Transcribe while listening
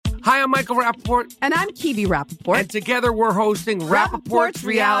Hi, I'm Michael Rappaport. And I'm Kibi Rappaport. And together we're hosting Rappaport's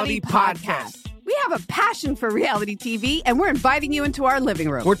Reality Podcast. We have a passion for reality TV, and we're inviting you into our living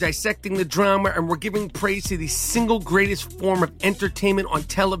room. We're dissecting the drama, and we're giving praise to the single greatest form of entertainment on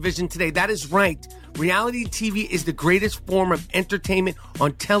television today. That is right. Reality TV is the greatest form of entertainment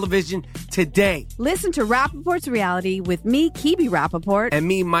on television today. Listen to Rappaport's Reality with me, Kibi Rappaport. And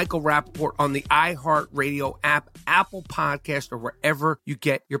me, Michael Rappaport, on the iHeartRadio app, Apple Podcast, or wherever you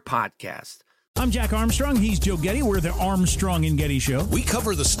get your podcast. I'm Jack Armstrong. He's Joe Getty. We're the Armstrong and Getty Show. We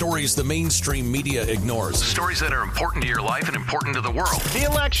cover the stories the mainstream media ignores. The stories that are important to your life and important to the world. The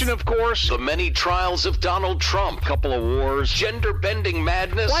election, of course. The many trials of Donald Trump. Couple of wars. Gender-bending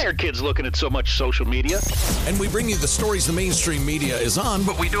madness. Why are kids looking at so much social media? And we bring you the stories the mainstream media is on,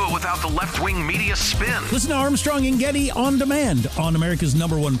 but we do it without the left-wing media spin. Listen to Armstrong and Getty on demand on America's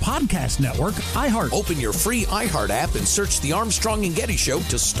 #1 podcast network, iHeart. Open your free iHeart app and search The Armstrong and Getty Show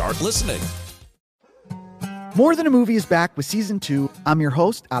to start listening. More Than a Movie is back with Season 2. I'm your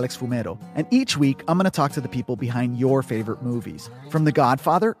host, Alex Fumero, and each week I'm going to talk to the people behind your favorite movies. From The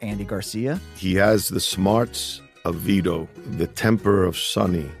Godfather, Andy Garcia. He has the smarts of Vito, the temper of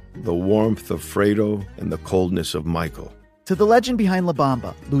Sonny, the warmth of Fredo, and the coldness of Michael. To the legend behind La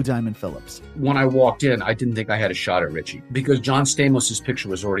Bamba, Lou Diamond Phillips. When I walked in, I didn't think I had a shot at Richie because John Stamos' picture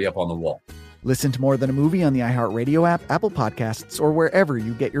was already up on the wall. Listen to More Than a Movie on the iHeartRadio app, Apple Podcasts, or wherever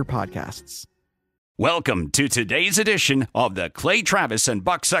you get your podcasts. Welcome to today's edition of the Clay Travis and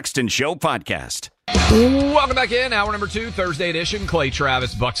Buck Sexton Show podcast. Welcome back in. Hour number 2, Thursday edition, Clay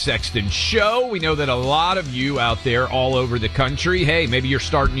Travis, Buck Sexton Show. We know that a lot of you out there all over the country, hey, maybe you're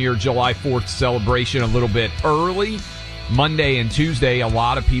starting your July 4th celebration a little bit early. Monday and Tuesday, a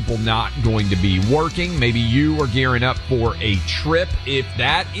lot of people not going to be working. Maybe you are gearing up for a trip. If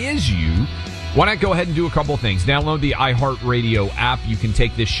that is you, why not go ahead and do a couple of things? Download the iHeartRadio app. You can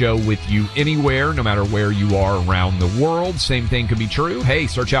take this show with you anywhere, no matter where you are around the world. Same thing could be true. Hey,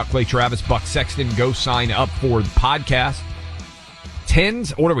 search out Clay Travis, Buck Sexton. Go sign up for the podcast.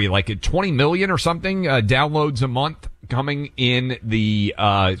 What are we, like at 20 million or something downloads a month coming in the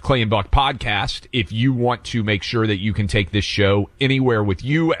Clay and Buck podcast. If you want to make sure that you can take this show anywhere with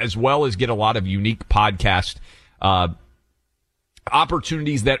you, as well as get a lot of unique podcast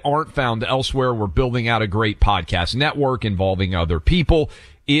opportunities that aren't found elsewhere. We're building out a great podcast network involving other people.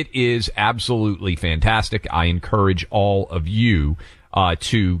 It is absolutely fantastic. I encourage all of you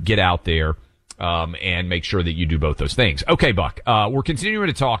to get out there and make sure that you do both those things. Okay, Buck, we're continuing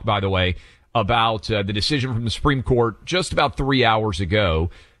to talk, by the way, about the decision from the Supreme Court just about 3 hours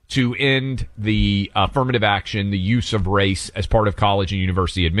ago to end the affirmative action, the use of race as part of college and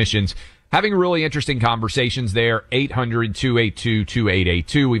university admissions. Having really interesting conversations there,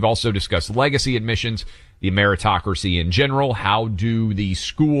 800-282-2882. We've also discussed legacy admissions, the meritocracy in general. How do the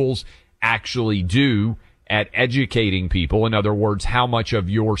schools actually do at educating people? In other words, how much of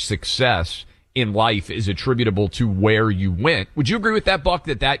your success in life is attributable to where you went? Would you agree with that, Buck,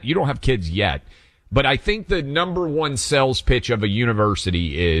 that you don't have kids yet, but I think the number one sales pitch of a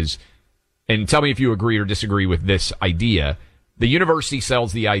university is, and tell me if you agree or disagree with this idea, the university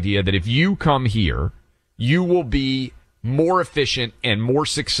sells the idea that if you come here, you will be more efficient and more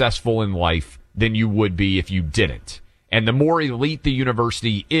successful in life than you would be if you didn't. And the more elite the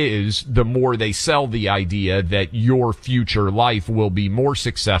university is, the more they sell the idea that your future life will be more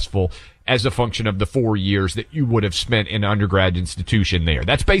successful as a function of the 4 years that you would have spent in an undergrad institution there.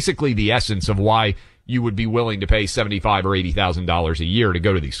 That's basically the essence of why you would be willing to pay $75,000 or $80,000 a year to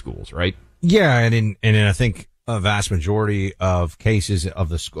go to these schools, right? Yeah, and I think a vast majority of cases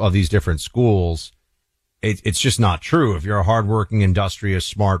of these different schools, it's just not true. If you're a hardworking, industrious,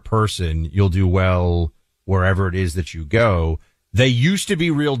 smart person, you'll do well wherever it is that you go. They used to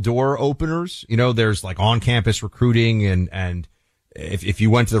be real door openers. You know, there's like on-campus recruiting and if you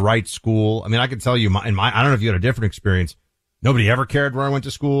went to the right school, I mean, I can tell you I don't know if you had a different experience. Nobody ever cared where I went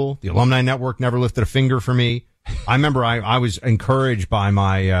to school. The alumni network never lifted a finger for me. I remember I was encouraged by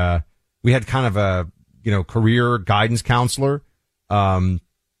my, we had kind of a, career guidance counselor, and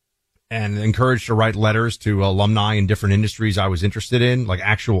encouraged to write letters to alumni in different industries I was interested in, like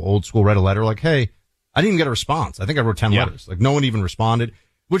actual old school, read a letter like, hey, I didn't even get a response. I think I wrote 10 letters. Like no one even responded,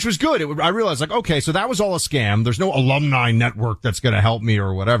 which was good. I realized like, okay, so that was all a scam. There's no alumni network that's going to help me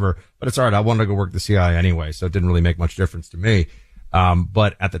or whatever, but it's all right. I wanted to go work at the CIA anyway, so it didn't really make much difference to me.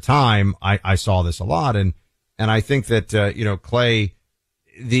 But at the time I saw this a lot. And I think that, Clay,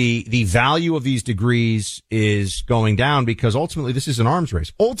 the value of these degrees is going down because ultimately this is an arms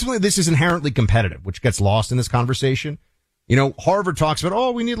race. Ultimately, this is inherently competitive, which gets lost in this conversation. Harvard talks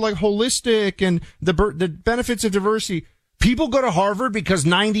about, we need like holistic and the benefits of diversity. People go to Harvard because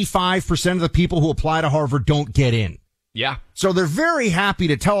 95% of the people who apply to Harvard don't get in. Yeah. So they're very happy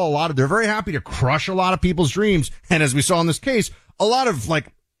to they're very happy to crush a lot of people's dreams. And as we saw in this case, a lot of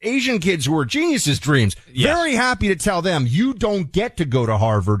like Asian kids who are geniuses' dreams, very happy to tell them you don't get to go to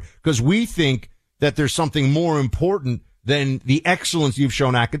Harvard because we think that there's something more important than the excellence you've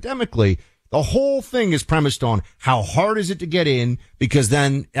shown academically. The whole thing is premised on how hard is it to get in, because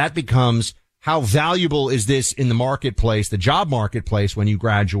then that becomes how valuable is this in the marketplace, the job marketplace when you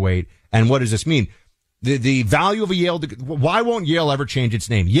graduate, and what does this mean? The value of a Yale, why won't Yale ever change its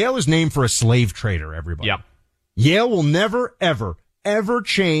name? Yale is named for a slave trader, everybody. Yep. Yale will never, ever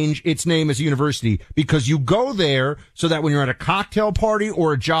change its name as a university, because you go there so that when you're at a cocktail party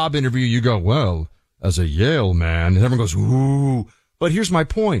or a job interview, you go, well, as a Yale man, and everyone goes, ooh. But here's my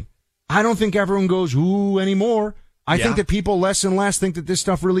point. I don't think everyone goes, ooh, anymore. I think that people less and less think that this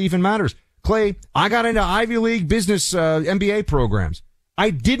stuff really even matters. Clay, I got into Ivy League business MBA programs.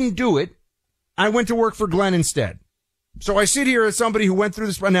 I didn't do it. I went to work for Glenn instead. So I sit here as somebody who went through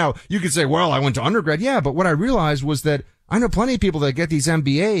this. Now, you could say, well, I went to undergrad. Yeah, but what I realized was that I know plenty of people that get these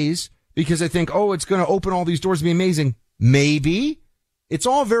MBAs because they think, oh, it's going to open all these doors to be amazing. Maybe. It's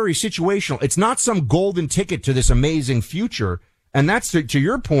all very situational. It's not some golden ticket to this amazing future. And that's, to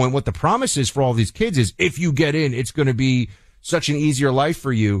your point, what the promise is for all these kids is if you get in, it's going to be such an easier life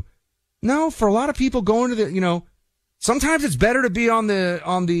for you. No, for a lot of people going to the, sometimes it's better to be on the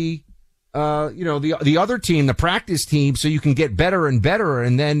other team, the practice team, so you can get better and better.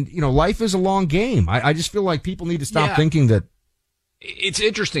 And then, life is a long game. I just feel like people need to stop thinking that. It's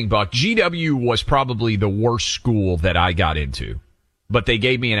interesting, Buck. GW was probably the worst school that I got into, but they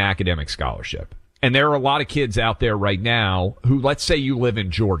gave me an academic scholarship. And there are a lot of kids out there right now who, let's say you live in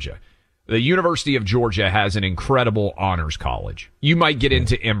Georgia. The University of Georgia has an incredible honors college. You might get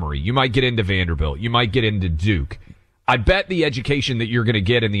into Emory. You might get into Vanderbilt. You might get into Duke. I bet the education that you're going to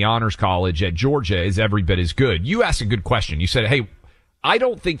get in the honors college at Georgia is every bit as good. You asked a good question. You said, hey, I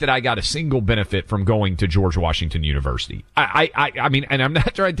don't think that I got a single benefit from going to George Washington University. I mean, and I'm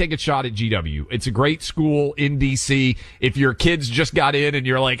not trying to take a shot at GW. It's a great school in DC. If your kids just got in and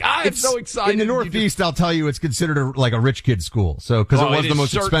you're like, I'm so excited. In the Northeast, I'll tell you, it's considered like a rich kid school. So, cause it was the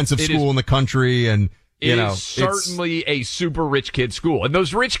most expensive school in the country. And, it is certainly a super rich kid school. And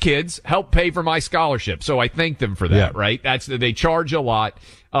those rich kids help pay for my scholarship. So I thank them for that, right? They charge a lot.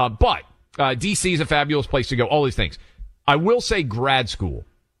 But DC is a fabulous place to go. All these things. I will say grad school,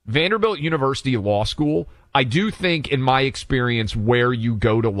 Vanderbilt University Law School. I do think, in my experience, where you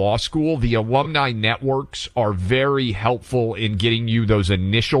go to law school, the alumni networks are very helpful in getting you those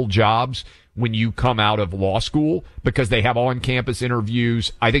initial jobs when you come out of law school, because they have on-campus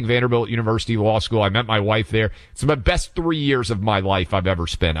interviews. I think Vanderbilt University Law School, I met my wife there. It's the best 3 years of my life I've ever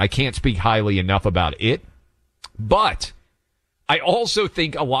spent. I can't speak highly enough about it. But I also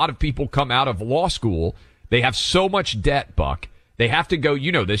think a lot of people come out of law school, they have so much debt, Buck. They have to go,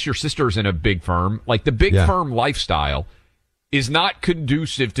 this, your sister's in a big firm. Like, the big firm lifestyle is not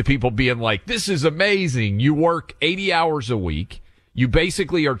conducive to people being like, this is amazing. You work 80 hours a week. You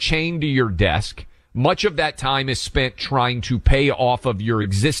basically are chained to your desk. Much of that time is spent trying to pay off of your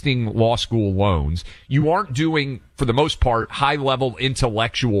existing law school loans. You aren't doing, for the most part, high-level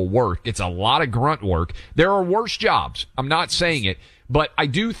intellectual work. It's a lot of grunt work. There are worse jobs. I'm not saying it. But I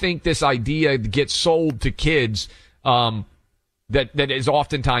do think this idea gets sold to kids that is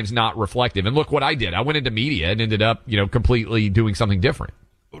oftentimes not reflective. And look what I did. I went into media and ended up, completely doing something different.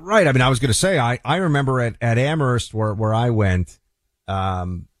 Right. I mean, I was going to say, I remember at Amherst where I went,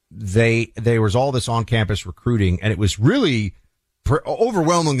 there was all this on-campus recruiting, and it was really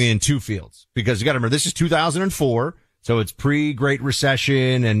overwhelmingly in two fields, because you got to remember, this is 2004, so it's pre-Great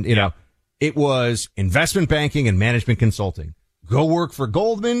Recession, and it was investment banking and management consulting. Go work for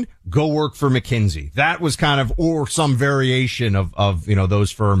Goldman, go work for McKinsey. That was kind of, or some variation of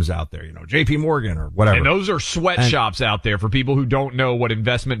those firms out there, JP Morgan or whatever. And those are sweatshops out there for people who don't know what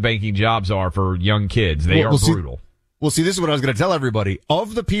investment banking jobs are for young kids. They are brutal. This is what I was going to tell everybody.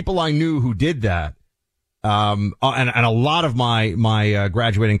 Of the people I knew who did that, and a lot of my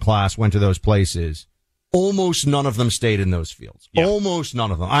graduating class went to those places, almost none of them stayed in those fields. Yeah. Almost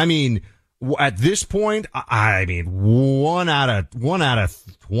none of them. I mean, at this point, I mean, one out of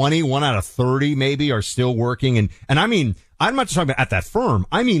 20, 1 out of 30 maybe are still working. And I mean, I'm not just talking about at that firm.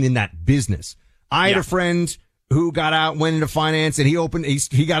 I mean, in that business. I had a friend who got out, went into finance, and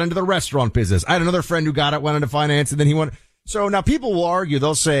he got into the restaurant business. I had another friend who got out, went into finance, and then he went. So now people will argue,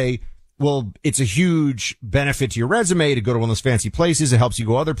 they'll say, well, it's a huge benefit to your resume to go to one of those fancy places. It helps you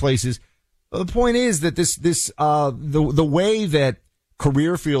go other places. The point is that the way that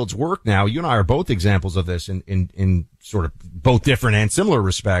career fields work now, you and I are both examples of this in sort of both different and similar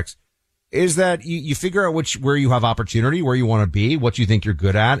respects, is that you figure out where you have opportunity, where you want to be, what you think you're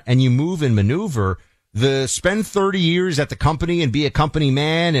good at, and you move and maneuver. Spend 30 years at the company and be a company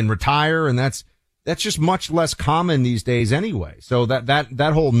man and retire, and that's just much less common these days anyway. So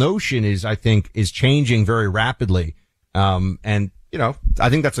that whole notion I think is changing very rapidly. And I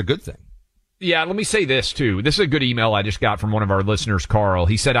think that's a good thing. Yeah, let me say this, too. This is a good email I just got from one of our listeners, Carl.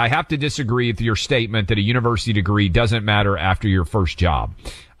 He said, I have to disagree with your statement that a university degree doesn't matter after your first job.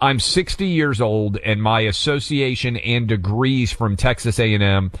 I'm 60 years old, and my association and degrees from Texas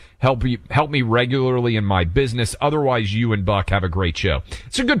A&M help me regularly in my business. Otherwise, you and Buck have a great show.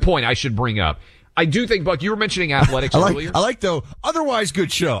 It's a good point I should bring up. I do think, Buck, you were mentioning athletics earlier. I like, though, otherwise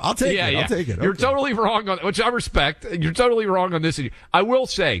good show. I'll take it. I'll take it. Okay. You're totally wrong on, which I respect. You're totally wrong on this. I will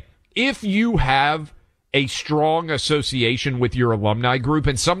say, if you have a strong association with your alumni group,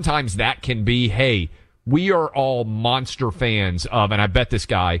 and sometimes that can be, hey, we are all monster fans of, and I bet this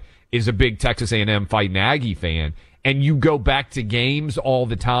guy is a big Texas A&M Fighting Aggie fan, and you go back to games all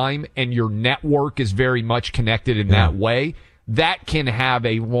the time, and your network is very much connected in that way, that can have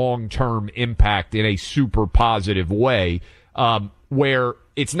a long-term impact in a super positive way, where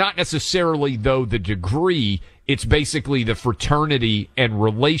it's not necessarily, though, the degree. It's basically the fraternity and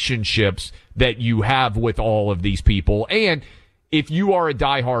relationships that you have with all of these people. And if you are a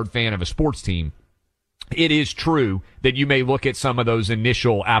diehard fan of a sports team, it is true that you may look at some of those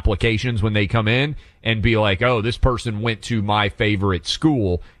initial applications when they come in and be like, oh, this person went to my favorite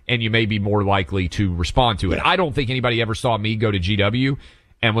school, and you may be more likely to respond to it. I don't think anybody ever saw me go to GW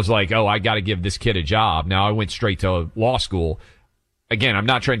and was like, oh, I got to give this kid a job. Now, I went straight to law school. Again, I'm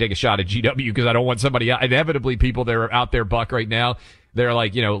not trying to take a shot at GW because I don't want somebody, inevitably people that are out there, Buck, right now, they're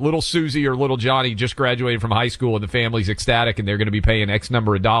like, little Susie or little Johnny just graduated from high school and the family's ecstatic and they're going to be paying X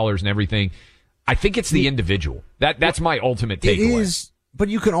number of dollars and everything. I think it's the individual. That's my ultimate takeaway. It is, but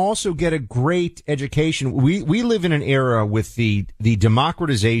you can also get a great education. We live in an era with the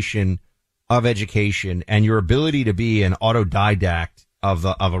democratization of education and your ability to be an autodidact of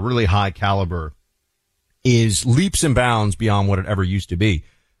a really high caliber is leaps and bounds beyond what it ever used to be.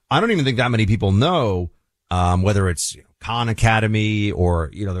 I don't even think that many people know, whether it's Khan Academy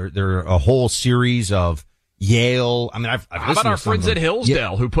or, there are a whole series of Yale. I mean, I've how about our friends at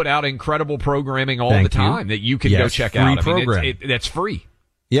Hillsdale who put out incredible programming all the time that you can go check out. I mean, that's free.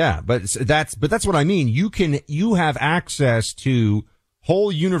 Yeah, but that's what I mean. You have access to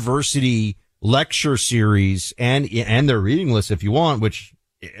whole university lecture series and their reading list if you want, which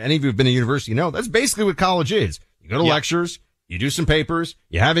any of you who've been to university know that's basically what college is. You go to lectures, you do some papers,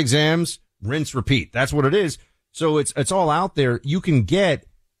 you have exams, rinse, repeat. That's what it is. So it's all out there. You can get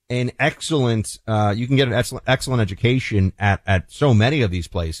an excellent education at so many of these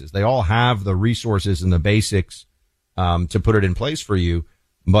places. They all have the resources and the basics, to put it in place for you.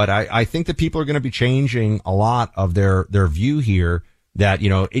 But I think that people are going to be changing a lot of their view here that,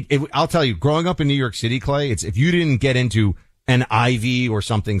 I'll tell you, growing up in New York City, Clay, if you didn't get into an Ivy or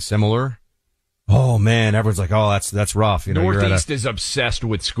something similar, oh man, everyone's like, oh, that's rough. Northeast is obsessed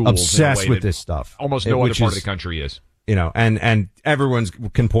with schools. Obsessed with this stuff. Almost no other part of the country is. And everyone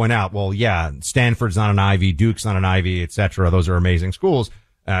can point out, well, yeah, Stanford's not an Ivy, Duke's not an Ivy, et cetera. Those are amazing schools,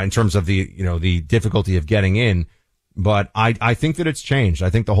 in terms of the difficulty of getting in. But I think that it's changed. I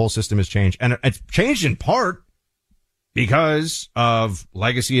think the whole system has changed, and it's changed in part because of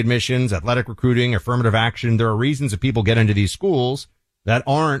legacy admissions, athletic recruiting, affirmative action. There are reasons that people get into these schools that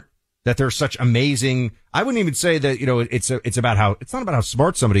they're such amazing. I wouldn't even say that, it's not about how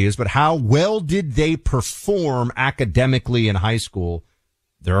smart somebody is, but how well did they perform academically in high school.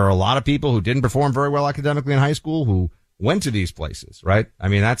 There are a lot of people who didn't perform very well academically in high school who went to these places, right? I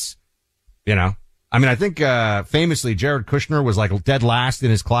mean, I think, famously Jared Kushner was like dead last in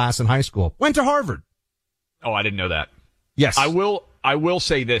his class in high school, went to Harvard. Oh, I didn't know that. Yes. I will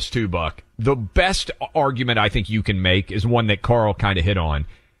say this too, Buck. The best argument I think you can make is one that Carl kind of hit on.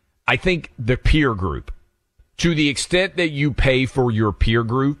 I think the peer group, to the extent that you pay for your peer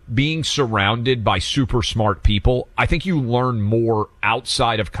group, being surrounded by super smart people, I think you learn more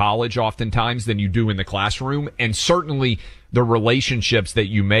outside of college oftentimes than you do in the classroom. And certainly the relationships that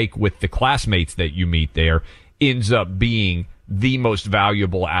you make with the classmates that you meet there ends up being the most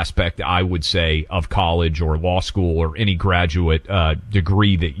valuable aspect, I would say, of college or law school or any graduate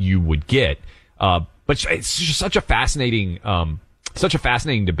degree that you would get. But it's just such a fascinating such a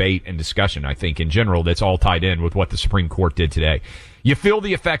fascinating debate and discussion, I think, in general, that's all tied in with what the Supreme Court did today. You feel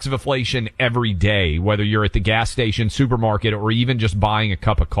the effects of inflation every day, whether you're at the gas station, supermarket, or even just buying a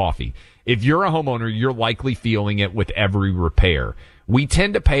cup of coffee. If you're a homeowner, you're likely feeling it with every repair. We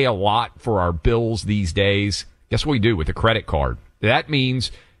tend to pay a lot for our bills these days. Guess what we do with a credit card? That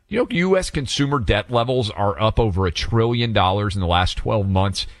means, U.S. consumer debt levels are up over $1 trillion in the last 12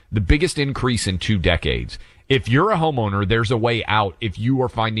 months, the biggest increase in 2 decades. If you're a homeowner, there's a way out if you are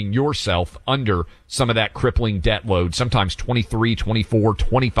finding yourself under some of that crippling debt load, sometimes 23, 24,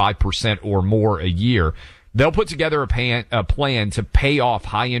 25% or more a year. They'll put together a plan to pay off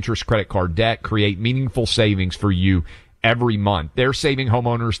high-interest credit card debt, create meaningful savings for you every month. They're saving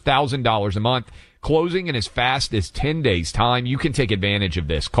homeowners $1,000 a month, closing in as fast as 10 days' time. You can take advantage of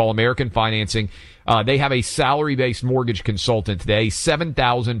this. Call American Financing. They have a salary-based mortgage consultant today,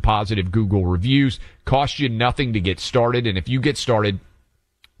 7,000 positive Google reviews, cost you nothing to get started. And if you get started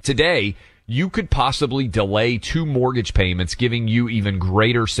today, you could possibly delay 2 mortgage payments, giving you even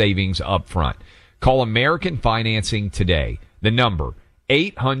greater savings up front. Call American Financing today. The number,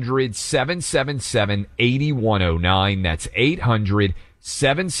 800-777-8109. That's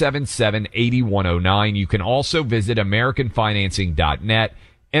 800-777-8109. You can also visit AmericanFinancing.net.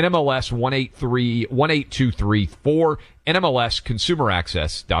 NMLS 18234,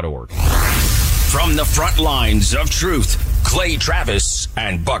 NMLSConsumerAccess.org. From the front lines of truth, Clay Travis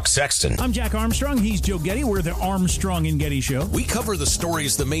and Buck Sexton. I'm Jack Armstrong. He's Joe Getty. We're the Armstrong and Getty Show. We cover the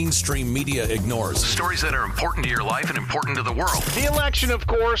stories the mainstream media ignores. Stories that are important to your life and important to the world. The election, of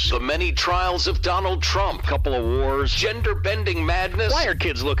course. The many trials of Donald Trump. Couple of wars. Gender-bending madness. Why are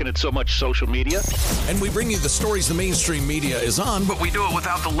kids looking at so much social media? And we bring you the stories the mainstream media is on, but we do it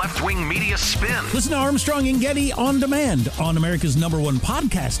without the left-wing media spin. Listen to Armstrong and Getty on demand on America's #1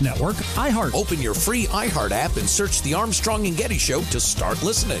 podcast network, iHeart. Open your free iHeart app and search The Armstrong and Getty Show to start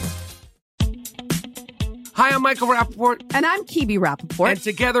listening. Hi, I'm Michael Rappaport. And I'm Kibi Rappaport. And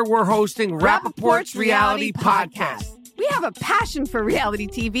together we're hosting Rappaport's Reality Podcast. We have a passion for reality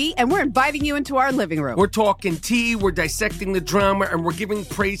TV, and we're inviting you into our living room. We're talking tea, we're dissecting the drama, and we're giving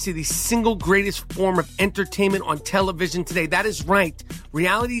praise to the single greatest form of entertainment on television today. That is right.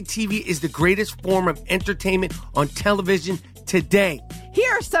 Reality TV is the greatest form of entertainment on television today.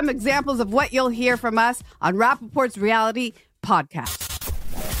 Here are some examples of what you'll hear from us on Rappaport's Reality Podcast.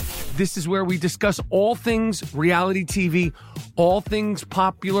 This is where we discuss all things reality TV, all things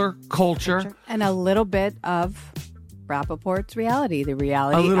popular culture. And a little bit of Rappaport's reality, the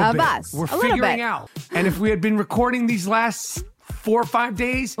reality of us. We're figuring out. And if we had been recording these last 4 or 5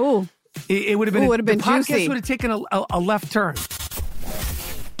 days, it would have been, the podcast juicy. Would have taken a left turn.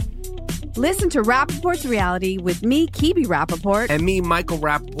 Listen to Rappaport's Reality with me, Kibi Rappaport. And me, Michael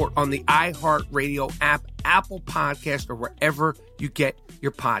Rappaport, on the iHeartRadio app, Apple Podcast, or wherever you get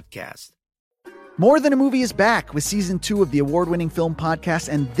your podcast. More Than a Movie is back with Season 2 of the award-winning film podcast,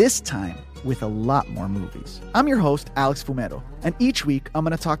 and this time with a lot more movies. I'm your host, Alex Fumero, and each week I'm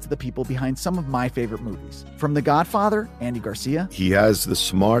going to talk to the people behind some of my favorite movies. From The Godfather, Andy Garcia. He has the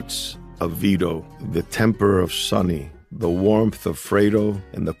smarts of Vito, the temper of Sonny, the warmth of Fredo,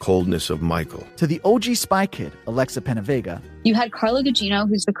 and the coldness of Michael. To the OG Spy Kid, Alexa Penavega. You had Carla Gugino,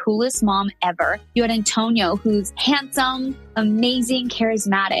 who's the coolest mom ever. You had Antonio, who's handsome, amazing,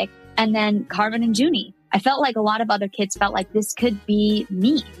 charismatic. And then Carmen and Junie. I felt like a lot of other kids felt like this could be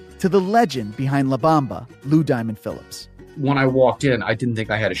me. To the legend behind La Bamba, Lou Diamond Phillips. When I walked in, I didn't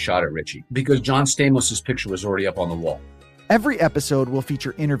think I had a shot at Richie because John Stamos' picture was already up on the wall. Every episode will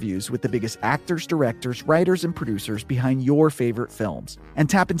feature interviews with the biggest actors, directors, writers, and producers behind your favorite films and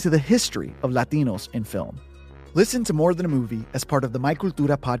tap into the history of Latinos in film. Listen to More Than a Movie as part of the My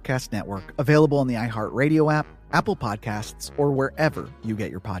Cultura podcast network, available on the iHeartRadio app, Apple Podcasts, or wherever you get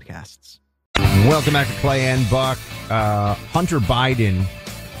your podcasts. Welcome back to Clay and Buck. Hunter Biden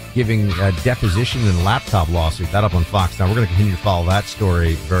giving a deposition in a laptop lawsuit. That up on Fox. Now, we're going to continue to follow that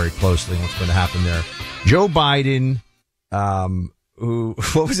story very closely and what's going to happen there. Joe Biden...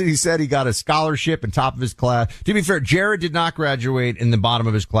 what was it he said? He got a scholarship in top of his class. To be fair, Jared did not graduate in the bottom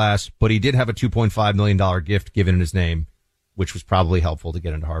of his class, but he did have a $2.5 million gift given in his name, which was probably helpful to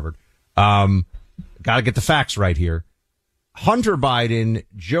get into Harvard. Got to get the facts right here. Hunter Biden,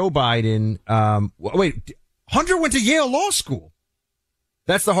 Joe Biden, Hunter went to Yale Law School.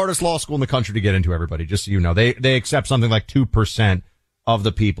 That's the hardest law school in the country to get into, everybody, just so you know. They accept something like 2% of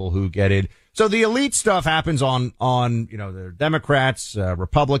the people who get it. So the elite stuff happens on, the Democrats,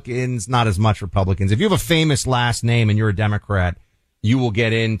 Republicans, not as much Republicans. If you have a famous last name and you're a Democrat, you will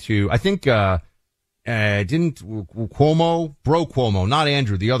get into, I think, Bro Cuomo, not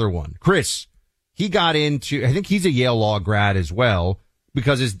Andrew, the other one, Chris. he got into, I think he's a Yale Law grad as well,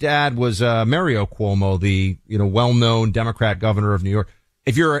 because his dad was Mario Cuomo, the well-known Democrat governor of New York.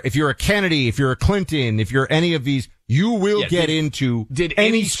 If you're a Kennedy, if you're a Clinton, if you're any of these, you will get into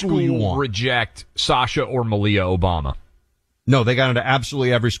any school you want. Reject Sasha or Malia Obama? No, they got into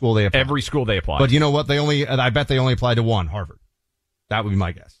absolutely every school they applied. Every school they applied. But you know what? I bet they only applied to one, Harvard. That would be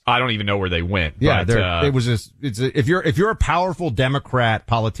my guess. I don't even know where they went. Yeah, but, if you're a powerful Democrat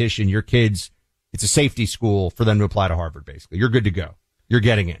politician, your kids, it's a safety school for them to apply to Harvard. Basically, you're good to go. You're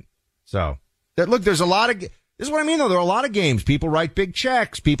getting in. So look, there's a lot of. This is what I mean, though. There are a lot of games. People write big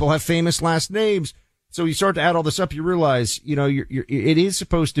checks. People have famous last names. So you start to add all this up, you realize, it is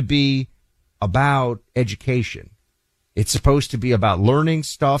supposed to be about education. It's supposed to be about learning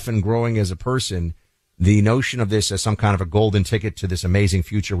stuff and growing as a person. The notion of this as some kind of a golden ticket to this amazing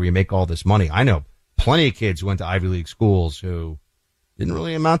future where you make all this money. I know plenty of kids who went to Ivy League schools who didn't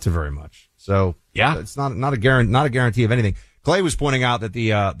really amount to very much. So yeah, it's not a guarantee of anything. Clay was pointing out that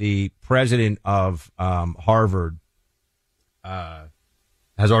the president of Harvard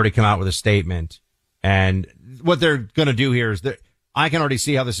has already come out with a statement, and what they're going to do here is that I can already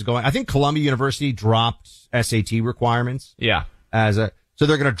see how this is going. I think Columbia University dropped SAT requirements. Yeah, so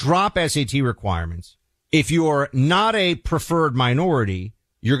they're going to drop SAT requirements. If you're not a preferred minority,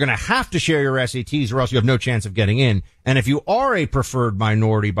 you're going to have to share your SATs, or else you have no chance of getting in. And if you are a preferred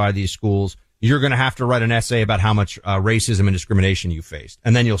minority by these schools, you're going to have to write an essay about how much racism and discrimination you faced.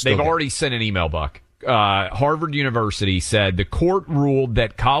 And then you'll still They've already sent an email, Buck. Harvard University said the court ruled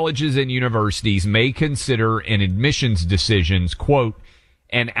that colleges and universities may consider in admissions decisions, quote,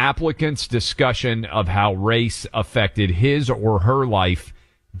 an applicant's discussion of how race affected his or her life,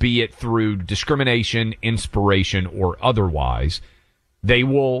 be it through discrimination, inspiration, or otherwise. They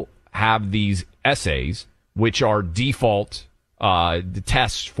will have these essays, which are default the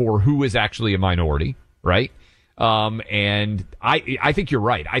tests for who is actually a minority, right? And I think you're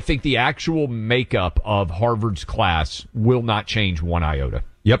right. I think the actual makeup of Harvard's class will not change one iota.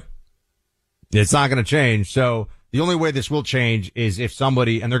 Yep. It's not going to change. So the only way this will change is if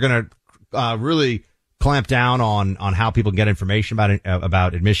somebody, and they're going to really clamp down on how people get information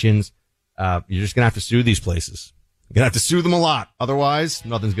about admissions. You're just going to have to sue these places. You're going to have to sue them a lot. Otherwise,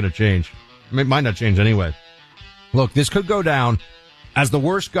 nothing's going to change. It might not change anyway. Look, this could go down as the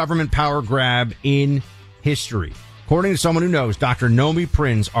worst government power grab in history. According to someone who knows, Dr. Nomi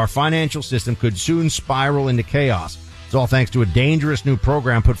Prinz, our financial system could soon spiral into chaos. It's all thanks to a dangerous new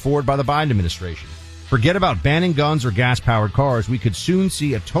program put forward by the Biden administration. Forget about banning guns or gas-powered cars. We could soon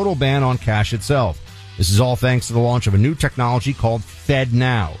see a total ban on cash itself. This is all thanks to the launch of a new technology called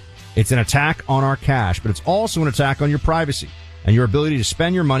FedNow. It's an attack on our cash, but it's also an attack on your privacy and your ability to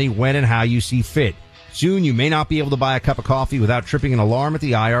spend your money when and how you see fit. Soon you may not be able to buy a cup of coffee without tripping an alarm at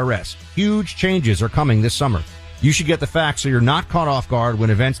the IRS. Huge changes are coming this summer. You should get the facts so you're not caught off guard when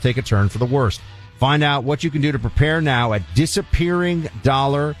events take a turn for the worst. Find out what you can do to prepare now at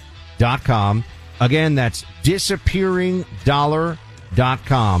disappearingdollar.com. Again, that's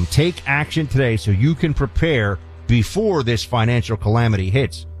disappearingdollar.com. Take action today so you can prepare before this financial calamity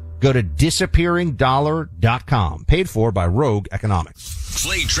hits. Go to disappearingdollar.com. Paid for by Rogue Economics.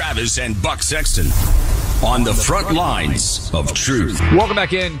 Clay Travis and Buck Sexton on the front lines of truth. Welcome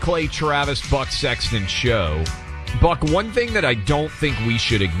back in, Clay Travis, Buck Sexton Show. Buck, one thing that I don't think we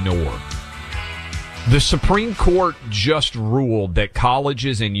should ignore. The Supreme Court just ruled that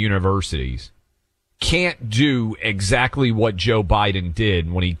colleges and universities can't do exactly what Joe Biden did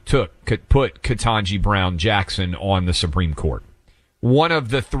when he put Ketanji Brown Jackson on the Supreme Court. One of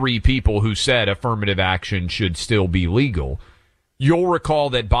the three people who said affirmative action should still be legal. You'll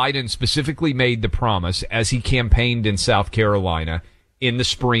recall that Biden specifically made the promise as he campaigned in South Carolina in the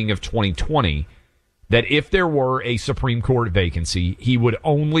spring of 2020 that if there were a Supreme Court vacancy, he would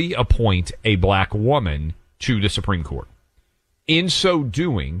only appoint a black woman to the Supreme Court. In so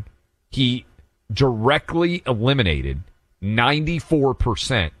doing, he directly eliminated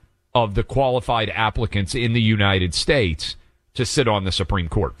 94% of the qualified applicants in the United States to sit on the Supreme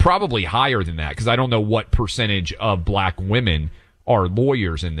Court. Probably higher than that, because I don't know what percentage of black women are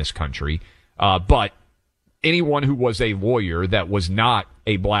lawyers in this country. But anyone who was a lawyer that was not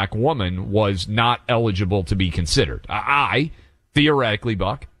a black woman was not eligible to be considered. I theoretically,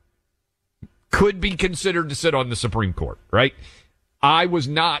 Buck, could be considered to sit on the Supreme Court, right? I was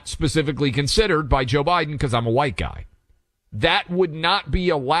not specifically considered by Joe Biden because I'm a white guy. That would not be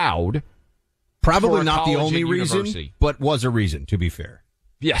allowed. Probably not the only reason, but was a reason, to be fair.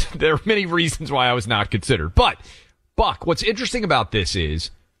 Yes, there are many reasons why I was not considered. But, Buck, what's interesting about this is,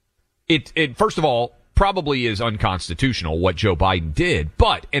 it first of all, probably is unconstitutional what Joe Biden did.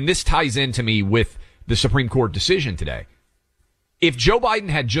 But, and this ties into me with the Supreme Court decision today. If Joe Biden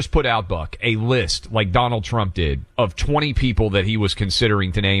had just put out, Buck, a list like Donald Trump did of 20 people that he was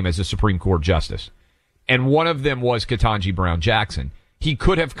considering to name as a Supreme Court justice, and one of them was Ketanji Brown Jackson, he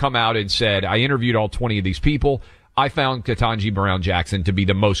could have come out and said, I interviewed all 20 of these people. I found Ketanji Brown Jackson to be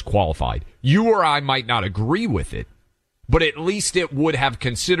the most qualified. You or I might not agree with it, but at least it would have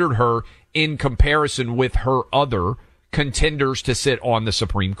considered her in comparison with her other contenders to sit on the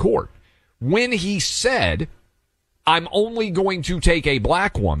Supreme Court. When he said, I'm only going to take a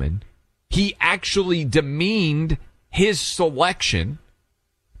black woman, he actually demeaned his selection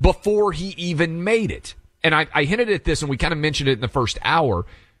before he even made it. And I hinted at this, and we kind of mentioned it in the first hour.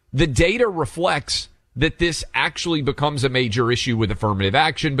 The data reflects that this actually becomes a major issue with affirmative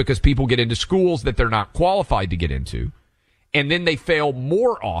action because people get into schools that they're not qualified to get into, and then they fail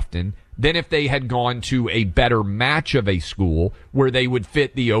more often than if they had gone to a better match of a school where they would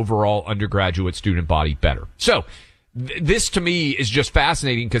fit the overall undergraduate student body better. So this to me is just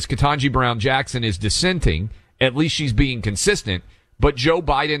fascinating because Ketanji Brown Jackson is dissenting. At least she's being consistent. But Joe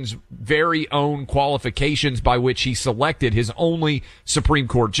Biden's very own qualifications by which he selected his only Supreme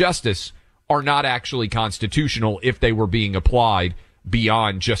Court justice are not actually constitutional if they were being applied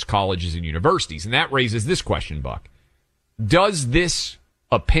beyond just colleges and universities. And that raises this question, Buck. Does this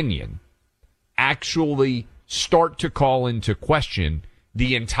opinion actually start to call into question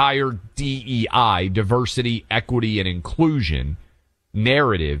the entire DEI, diversity, equity, and inclusion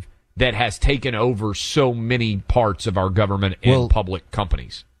narrative that has taken over so many parts of our government and public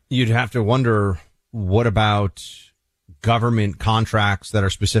companies? You'd have to wonder, what about government contracts that are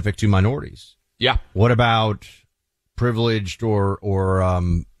specific to minorities? Yeah. What about privileged or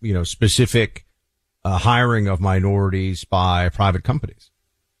specific hiring of minorities by private companies?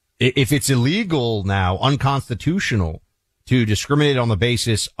 If it's illegal now, unconstitutional, to discriminate on the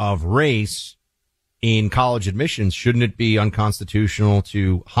basis of race in college admissions, shouldn't it be unconstitutional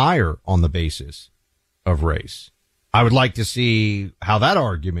to hire on the basis of race? I would like to see how that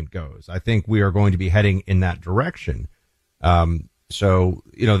argument goes. I think we are going to be heading in that direction. It's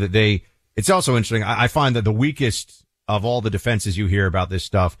also interesting. I find that the weakest of all the defenses you hear about this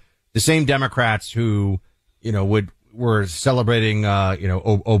stuff, the same Democrats who, were celebrating,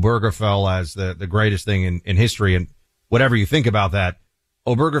 Obergefell as the greatest thing in history, and whatever you think about that,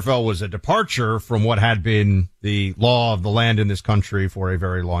 Obergefell was a departure from what had been the law of the land in this country for a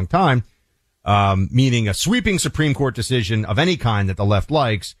very long time, meaning a sweeping Supreme Court decision of any kind that the left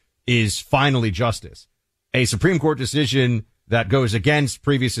likes is finally justice. A Supreme Court decision that goes against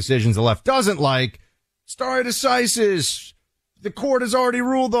previous decisions the left doesn't like, stare decisis, the court has already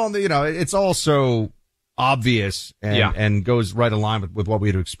ruled on it's all so obvious and goes right in line with what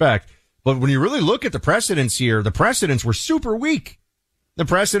we'd expect. But when you really look at the precedents here, the precedents were super weak. The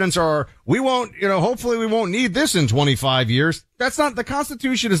precedents are, hopefully we won't need this in 25 years. That's not, the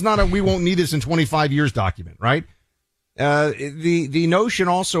Constitution is not a we won't need this in 25 years document, right? The notion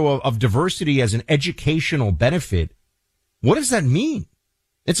also of diversity as an educational benefit, what does that mean?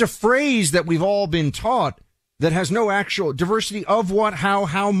 It's a phrase that we've all been taught that has no actual diversity of what,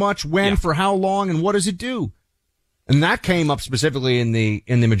 how much, when, for how long, and what does it do? And that came up specifically in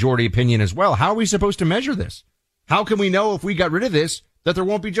the majority opinion as well. How are we supposed to measure this? How can we know if we got rid of this that there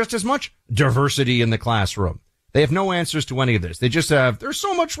won't be just as much diversity in the classroom? They have no answers to any of this. They just have, there's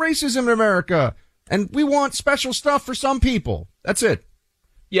so much racism in America, and we want special stuff for some people. That's it.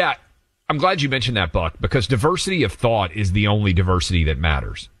 Yeah, I'm glad you mentioned that, Buck, because diversity of thought is the only diversity that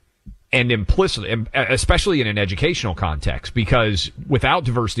matters. And implicitly, especially in an educational context, because without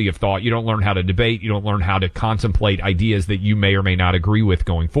diversity of thought, you don't learn how to debate, you don't learn how to contemplate ideas that you may or may not agree with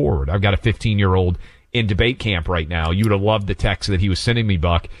going forward. I've got a 15-year-old in debate camp right now. You would have loved the text that he was sending me,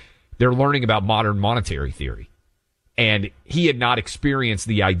 Buck. They're learning about modern monetary theory. And he had not experienced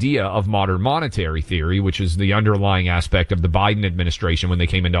the idea of modern monetary theory, which is the underlying aspect of the Biden administration when they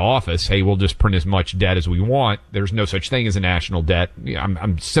came into office. Hey, we'll just print as much debt as we want. There's no such thing as a national debt.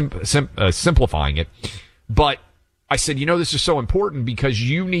 I'm simplifying it. But I said, this is so important because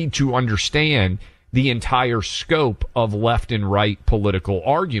you need to understand the entire scope of left and right political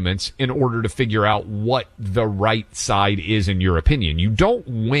arguments in order to figure out what the right side is in your opinion. You don't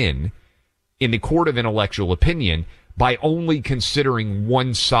win in the court of intellectual opinion by only considering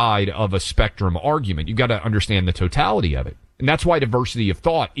one side of a spectrum argument. You've got to understand the totality of it. And that's why diversity of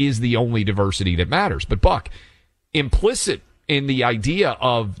thought is the only diversity that matters. But Buck, implicit in the idea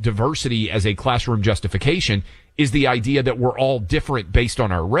of diversity as a classroom justification is the idea that we're all different based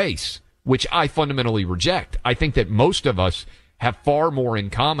on our race, which I fundamentally reject. I think that most of us have far more in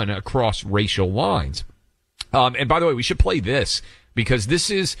common across racial lines. And by the way, we should play this because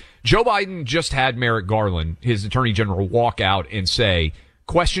this is Joe Biden just had Merrick Garland, his attorney general, walk out and say,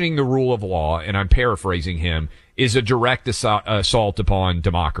 questioning the rule of law, and I'm paraphrasing him, is a direct assault upon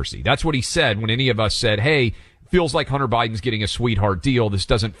democracy. That's what he said when any of us said, hey, feels like Hunter Biden's getting a sweetheart deal. This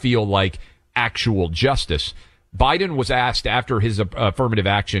doesn't feel like actual justice. Biden was asked after his affirmative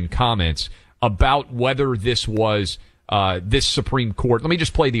action comments about whether this was this Supreme Court. Let me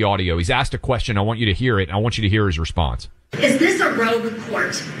just play the audio. He's asked a question. I want you to hear it. I want you to hear his response. Is this a rogue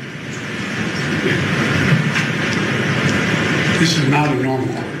court? This is not a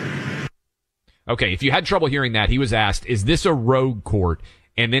normal court. Okay, if you had trouble hearing that, he was asked, is this a rogue court?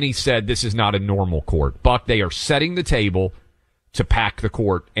 And then he said, this is not a normal court. Buck, they are setting the table to pack the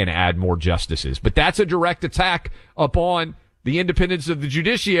court and add more justices. But that's a direct attack upon the independence of the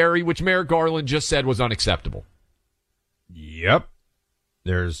judiciary, which Merrick Garland just said was unacceptable. Yep.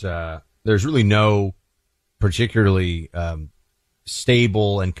 There's really no particularly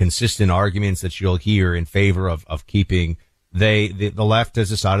stable and consistent arguments that you'll hear in favor of keeping. The left has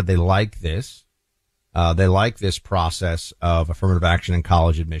decided they like this. They like this process of affirmative action in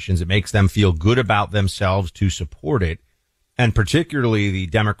college admissions. It makes them feel good about themselves to support it. And particularly the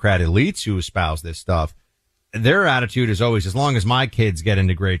Democrat elites who espouse this stuff, their attitude is always, as long as my kids get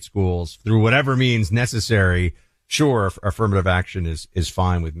into great schools through whatever means necessary, sure, affirmative action is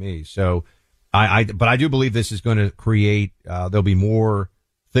fine with me. So but I do believe this is going to create, there'll be more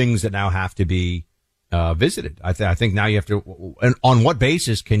things that now have to be visited. I think now you have to, and on what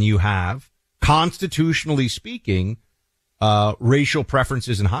basis can you have, constitutionally speaking, racial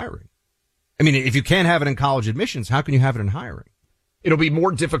preferences in hiring? I mean, if you can't have it in college admissions, how can you have it in hiring? It'll be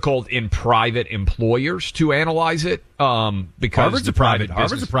more difficult in private employers to analyze it, because Harvard's a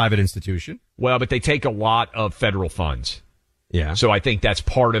private institution. Well, but they take a lot of federal funds. Yeah. So I think that's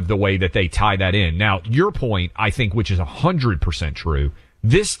part of the way that they tie that in. Now, your point, I think, which is 100% true,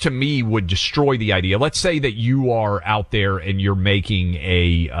 this to me would destroy the idea. Let's say that you are out there and you're making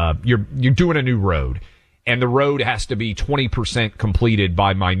you're doing a new road, and the road has to be 20% completed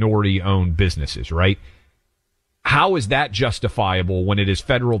by minority-owned businesses, right? How is that justifiable when it is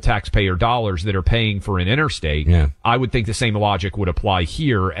federal taxpayer dollars that are paying for an interstate? Yeah. I would think the same logic would apply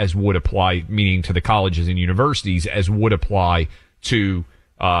here as would apply, meaning to the colleges and universities, as would apply to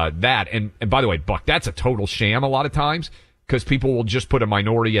that. And by the way, Buck, that's a total sham a lot of times, because people will just put a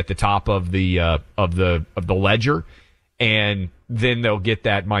minority at the top of the ledger, and then they'll get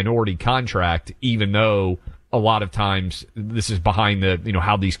that minority contract, even though a lot of times this is behind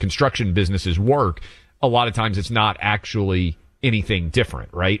how these construction businesses work. A lot of times it's not actually anything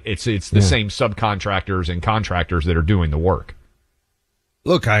different, right? It's the same subcontractors and contractors that are doing the work.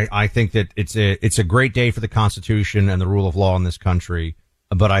 Look, I think that it's a great day for the Constitution and the rule of law in this country,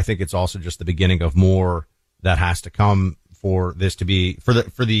 but I think it's also just the beginning of more that has to come for this to be, for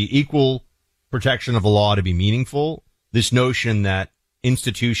the equal protection of the law to be meaningful. This notion that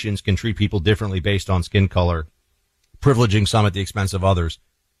institutions can treat people differently based on skin color, privileging some at the expense of others,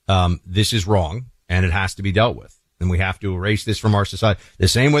 this is wrong. And it has to be dealt with. And we have to erase this from our society. The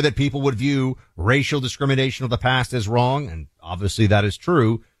same way that people would view racial discrimination of the past as wrong, and obviously that is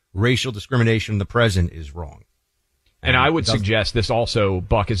true, racial discrimination in the present is wrong. And I would suggest this also,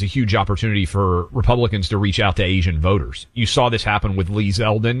 Buck, is a huge opportunity for Republicans to reach out to Asian voters. You saw this happen with Lee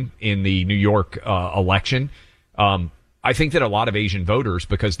Zeldin in the New York election. I think that a lot of Asian voters,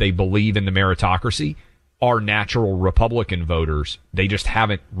 because they believe in the meritocracy, are natural Republican voters. They just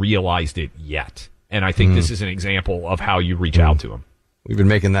haven't realized it yet. And I think this is an example of how you reach out to them. We've been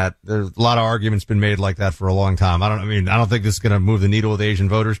making that. There's a lot of arguments been made like that for a long time. I don't think this is going to move the needle with Asian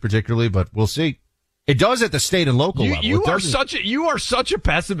voters particularly, but we'll see. It does at the state and local level. You are such a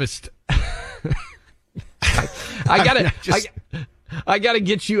pessimist. I gotta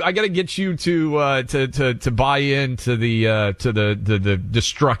get you to buy into the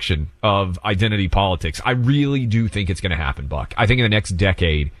destruction of identity politics. I really do think it's going to happen, Buck. I think in the next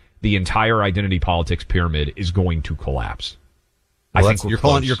decade, the entire identity politics pyramid is going to collapse. Well, I think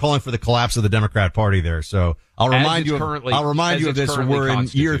you're calling for the collapse of the Democrat Party there. So I'll remind you of this. We're in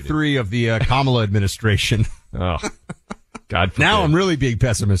year 3 of the Kamala administration. Oh, God forbid. Now I'm really being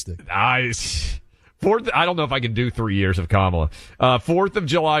pessimistic. I don't know if I can do 3 years of Kamala. 4th of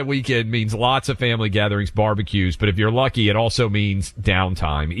July weekend means lots of family gatherings, barbecues, but if you're lucky, it also means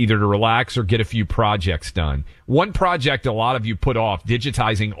downtime, either to relax or get a few projects done. One project a lot of you put off,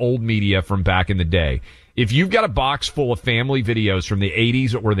 digitizing old media from back in the day. If you've got a box full of family videos from the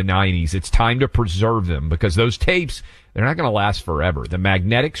 80s or the 90s, it's time to preserve them, because those tapes, they're not going to last forever. The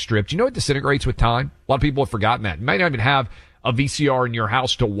magnetic strip, do you know it disintegrates with time? A lot of people have forgotten that. You might not even have a VCR in your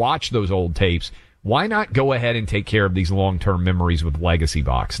house to watch those old tapes, why not go ahead and take care of these long-term memories with Legacy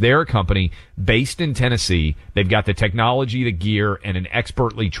Box? They're a company based in Tennessee. They've got the technology, the gear, and an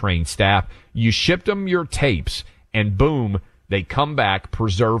expertly trained staff. You ship them your tapes, and boom, they come back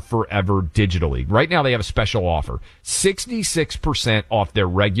preserved forever digitally. Right now they have a special offer. 66% off their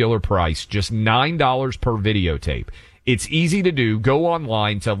regular price, just $9 per videotape. It's easy to do. Go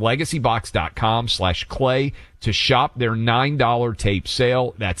online to legacybox.com/clay to shop their $9 tape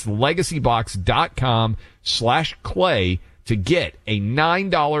sale. That's legacybox.com/clay to get a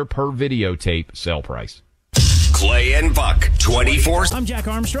 $9 per videotape sale price. Clay and Buck, 24. I'm Jack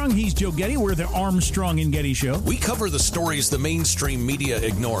Armstrong. He's Joe Getty. We're the Armstrong and Getty Show. We cover the stories the mainstream media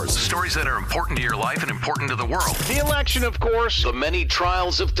ignores. Stories that are important to your life and important to the world. The election, of course. The many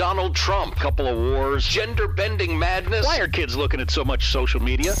trials of Donald Trump. Couple of wars. Gender-bending madness. Why are kids looking at so much social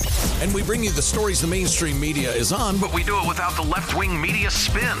media? And we bring you the stories the mainstream media is on, but we do it without the left-wing media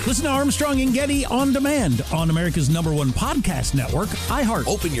spin. Listen to Armstrong and Getty on demand on America's #1 podcast network, iHeart.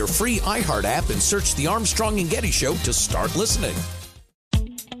 Open your free iHeart app and search the Armstrong and Getty Show to start listening.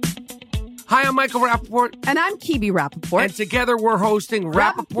 Hi, I'm Michael Rappaport. And I'm Kibi Rappaport. And together we're hosting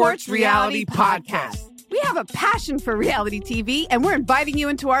Rappaport's Reality Podcast. We have a passion for reality TV, and we're inviting you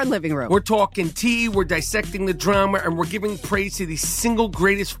into our living room. We're talking tea, we're dissecting the drama, and we're giving praise to the single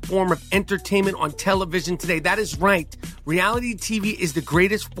greatest form of entertainment on television today. That is right. Reality TV is the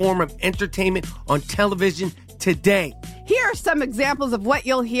greatest form of entertainment on television today. Here are some examples of what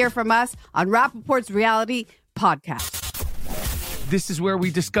you'll hear from us on Rappaport's Reality Podcast. This is where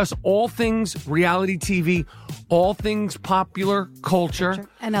we discuss all things reality TV, all things popular culture.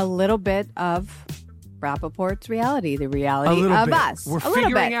 And a little bit of Rappaport's reality, the reality of bit. us. We're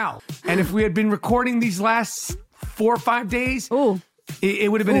figuring out. And if we had been recording these last 4 or 5 days, it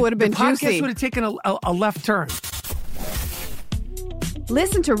would have been, the podcast juicy. would have taken a left turn.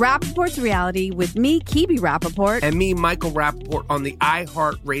 Listen to Rappaport's Reality with me, Kibi Rappaport. And me, Michael Rappaport, on the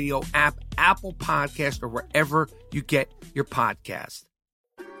iHeartRadio app, Apple Podcast, or wherever you get your podcast.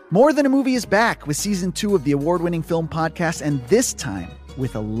 More Than a Movie is back with season 2 of the award-winning film podcast, and this time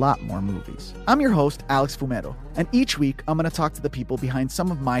with a lot more movies. I'm your host, Alex Fumero, and each week I'm going to talk to the people behind some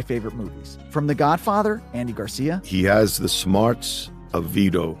of my favorite movies. From The Godfather, Andy Garcia. He has the smarts of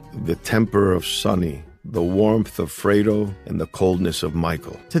Vito, the temper of Sonny, the warmth of Fredo, and the coldness of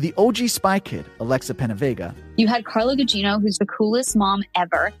Michael. To the OG Spy Kid, Alexa Penavega. You had Carla Gugino, who's the coolest mom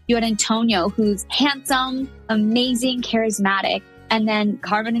ever. You had Antonio, who's handsome, amazing, charismatic. And then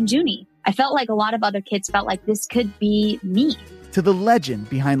Carmen and Junie. I felt like a lot of other kids felt like this could be me. To the legend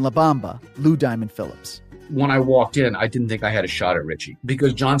behind La Bamba, Lou Diamond Phillips. When I walked in, I didn't think I had a shot at Richie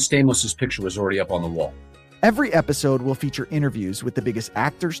because John Stamos' picture was already up on the wall. Every episode will feature interviews with the biggest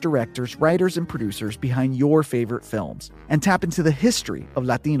actors, directors, writers, and producers behind your favorite films and tap into the history of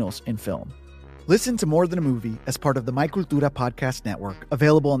Latinos in film. Listen to More Than a Movie as part of the My Cultura Podcast Network,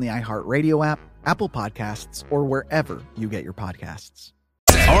 available on the iHeartRadio app, Apple Podcasts, or wherever you get your podcasts.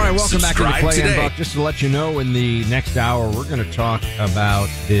 All right, welcome back to the Subscribe Clay and today. Buck. Just to let you know, in the next hour, we're going to talk about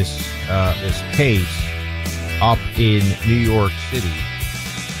this case up in New York City,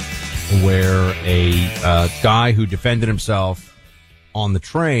 where a guy who defended himself on the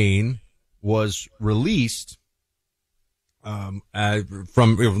train was released from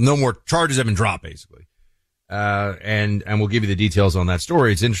no more charges have been dropped, basically. And we'll give you the details on that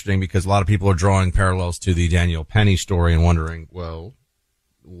story. It's interesting because a lot of people are drawing parallels to the Daniel Penny story and wondering, well,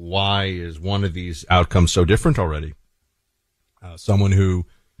 why is one of these outcomes so different already? Someone who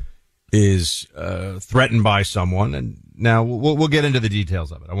is threatened by someone, and now we'll get into the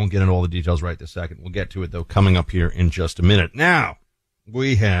details of it. I won't get into all the details right this second. We'll get to it, though, coming up here in just a minute. Now,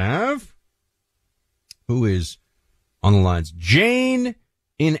 we have, who is on the lines? Jane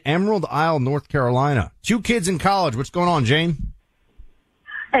in Emerald Isle, North Carolina. 2 kids in college. What's going on, Jane?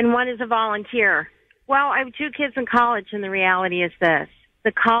 And one is a volunteer. Well, I have 2 kids in college, and the reality is this.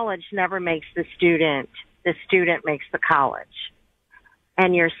 The college never makes the student makes the college.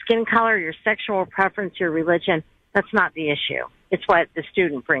 And your skin color, your sexual preference, your religion, that's not the issue. It's what the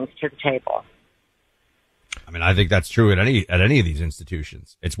student brings to the table. I mean, I think that's true at any of these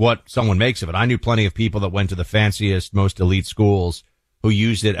institutions. It's what someone makes of it. I knew plenty of people that went to the fanciest, most elite schools who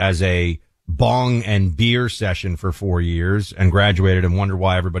used it as a bong and beer session for 4 years and graduated and wondered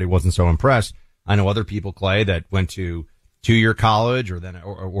why everybody wasn't so impressed. I know other people, Clay, that went to 2-year college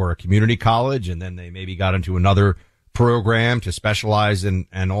or a community college, and then they maybe got into another program to specialize in,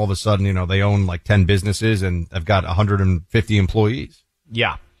 and all of a sudden, you know, they own like 10 businesses and have got 150 employees.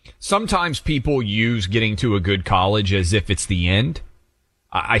 Yeah. Sometimes people use getting to a good college as if it's the end.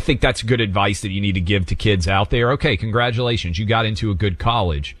 I think that's good advice that you need to give to kids out there. Okay, congratulations. You got into a good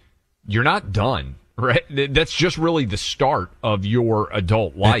college. You're not done, right? That's just really the start of your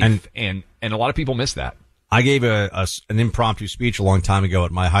adult life. And a lot of people miss that. I gave an impromptu speech a long time ago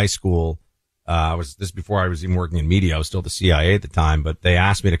at my high school. This before I was even working in media. I was still at the CIA at the time, but they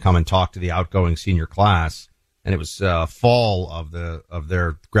asked me to come and talk to the outgoing senior class. And it was fall of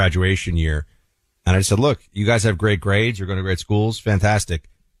their graduation year. And I just said, look, you guys have great grades. You're going to great schools. Fantastic.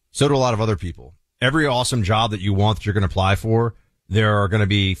 So do a lot of other people. Every awesome job that you want that you're going to apply for, there are going to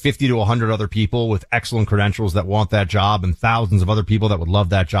be 50 to 100 other people with excellent credentials that want that job and thousands of other people that would love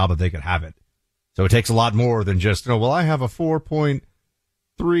that job if they could have it. So it takes a lot more than just, well, I have a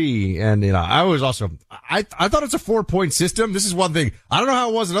 4.3. And, I was also, I thought it's a 4-point system. This is one thing. I don't know how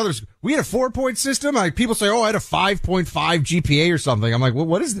it was in others. We had a 4-point system. Like people say, I had a 5.5 GPA or something. I'm like, well,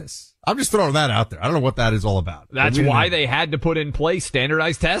 what is this? I'm just throwing that out there. I don't know what that is all about. That's why they had to put in place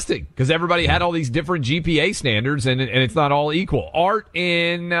standardized testing, because everybody had all these different GPA standards, and it's not all equal. Art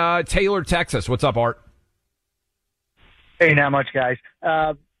in Taylor, Texas. What's up, Art? Hey, not much, guys.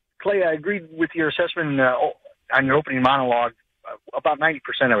 Clay, I agreed with your assessment on your opening monologue, about 90%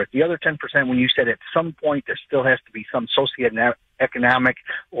 of it. The other 10%, when you said at some point there still has to be some socioeconomic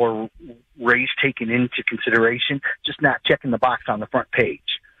or race taken into consideration, just not checking the box on the front page.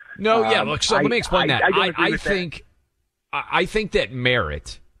 No, yeah. Look, so let me explain that. I think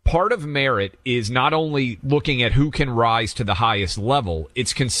that part of merit is not only looking at who can rise to the highest level,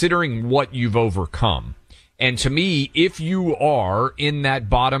 it's considering what you've overcome. And to me, if you are in that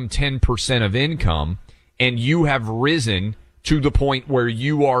bottom 10% of income and you have risen to the point where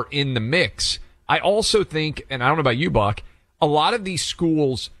you are in the mix, I also think, and I don't know about you, Buck, a lot of these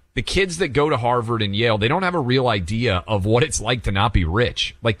schools, the kids that go to Harvard and Yale, they don't have a real idea of what it's like to not be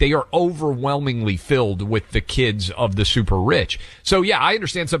rich. Like, they are overwhelmingly filled with the kids of the super rich. So yeah, I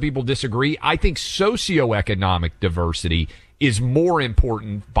understand some people disagree. I think socioeconomic diversity is more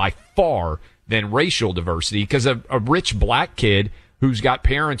important by far than racial diversity, because a rich black kid who's got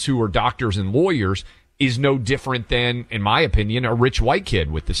parents who are doctors and lawyers is no different than, in my opinion, a rich white kid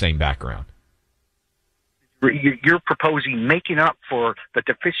with the same background. You're proposing making up for the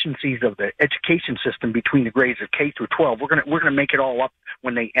deficiencies of the education system between the grades of K through 12. We're gonna make it all up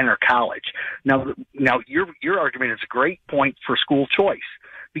when they enter college. Now your argument is a great point for school choice,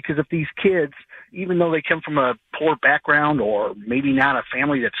 because if these kids, even though they come from a poor background or maybe not a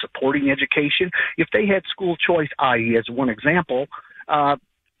family that's supporting education, if they had school choice, i.e., as one example,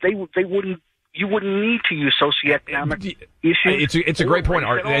 they wouldn't. You wouldn't need to use socioeconomic issues. It's a great point,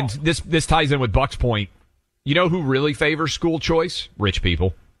 Art, and this ties in with Buck's point. You know who really favors school choice? Rich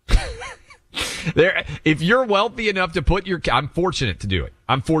people. If you're wealthy enough to I'm fortunate to do it.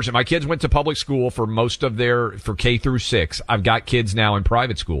 I'm fortunate. My kids went to public school for for K through 6. I've got kids now in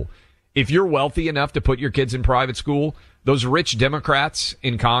private school. If you're wealthy enough to put your kids in private school, those rich Democrats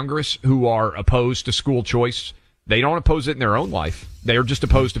in Congress who are opposed to school choice, they don't oppose it in their own life. They're just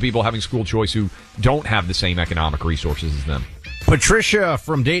opposed to people having school choice who don't have the same economic resources as them. Patricia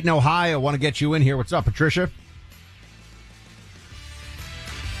from Dayton, Ohio, want to get you in here. What's up, Patricia?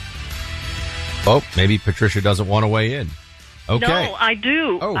 Oh, maybe Patricia doesn't want to weigh in. Okay. No, I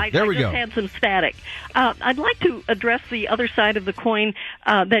do. Oh, I there we just go. had some static. I'd like to address the other side of the coin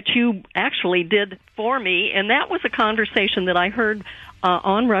that you actually did for me, and that was a conversation that I heard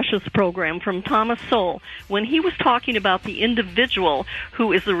on Russia's program from Thomas Sowell when he was talking about the individual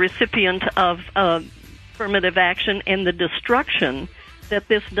who is the recipient of affirmative action and the destruction that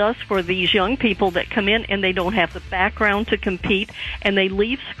this does for these young people that come in and they don't have the background to compete, and they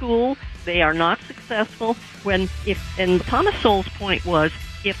leave school, they are not successful. And Thomas Sowell's point was,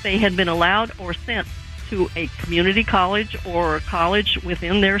 if they had been allowed or sent to a community college or a college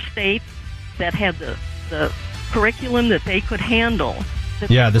within their state that had the curriculum that they could handle.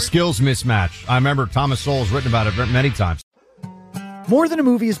 Yeah, the skills mismatch. I remember Thomas Sowell's written about it many times. More Than a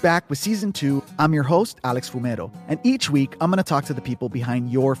Movie is back with Season 2. I'm your host, Alex Fumero, and each week I'm going to talk to the people behind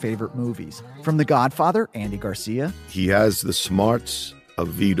your favorite movies. From The Godfather, Andy Garcia. He has the smarts of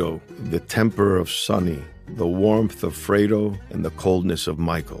Vito, the temper of Sonny, the warmth of Fredo, and the coldness of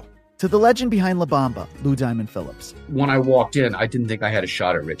Michael. To the legend behind La Bamba, Lou Diamond Phillips. When I walked in, I didn't think I had a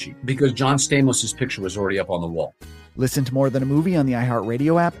shot at Richie because John Stamos' picture was already up on the wall. Listen to More Than a Movie on the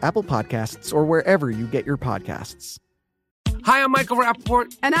iHeartRadio app, Apple Podcasts, or wherever you get your podcasts. Hi, I'm Michael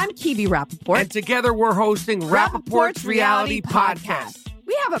Rappaport. And I'm Kibi Rappaport. And together we're hosting Rappaport's Reality Podcast.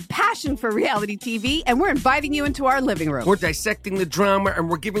 We have a passion for reality TV, and we're inviting you into our living room. We're dissecting the drama, and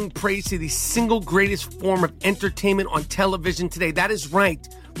we're giving praise to the single greatest form of entertainment on television today. That is right.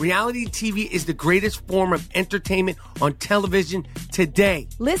 Reality TV is the greatest form of entertainment on television today.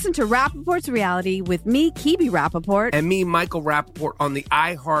 Listen to Rappaport's Reality with me, Kibi Rappaport. And me, Michael Rappaport, on the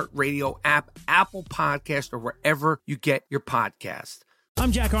iHeartRadio app, Apple Podcast, or wherever you get your podcast.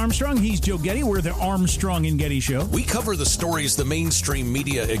 I'm Jack Armstrong. He's Joe Getty. We're the Armstrong and Getty Show. We cover the stories the mainstream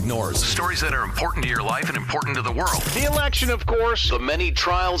media ignores. Stories that are important to your life and important to the world. The election, of course. The many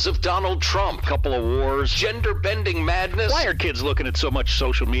trials of Donald Trump. Couple of wars. Gender-bending madness. Why are kids looking at so much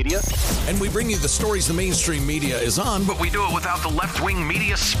social media? And we bring you the stories the mainstream media is on, but we do it without the left-wing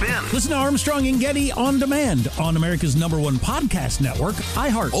media spin. Listen to Armstrong and Getty on demand on America's #1 podcast network,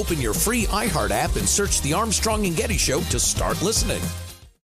 iHeart. Open your free iHeart app and search the Armstrong and Getty Show to start listening.